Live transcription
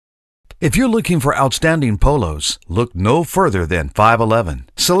If you're looking for outstanding polos, look no further than 511.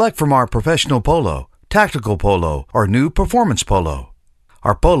 Select from our professional polo, tactical polo, or new performance polo.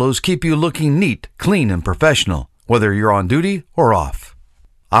 Our polos keep you looking neat, clean, and professional, whether you're on duty or off.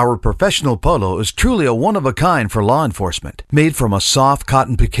 Our professional polo is truly a one-of-a-kind for law enforcement. Made from a soft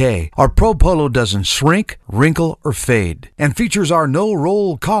cotton piqué, our Pro Polo doesn't shrink, wrinkle, or fade, and features our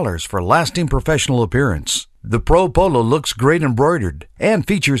no-roll collars for lasting professional appearance. The Pro Polo looks great embroidered and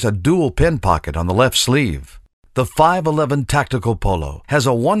features a dual pen pocket on the left sleeve. The 511 Tactical Polo has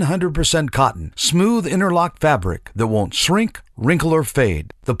a 100% cotton, smooth interlock fabric that won't shrink, wrinkle, or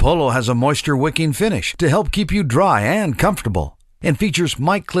fade. The polo has a moisture-wicking finish to help keep you dry and comfortable, and features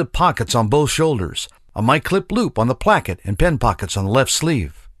mic clip pockets on both shoulders, a mic clip loop on the placket, and pen pockets on the left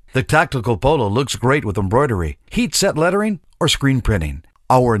sleeve. The Tactical Polo looks great with embroidery, heat-set lettering, or screen printing.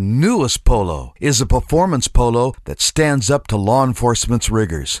 Our newest polo is a performance polo that stands up to law enforcement's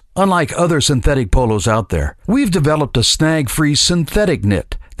rigors. Unlike other synthetic polos out there, we've developed a snag-free synthetic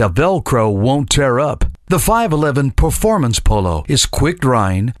knit that Velcro won't tear up. The 511 Performance Polo is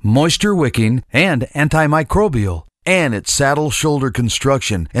quick-drying, moisture-wicking, and antimicrobial. And its saddle shoulder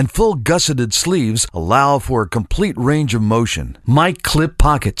construction and full gusseted sleeves allow for a complete range of motion. Mic clip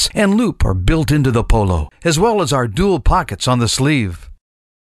pockets and loop are built into the polo, as well as our dual pockets on the sleeve.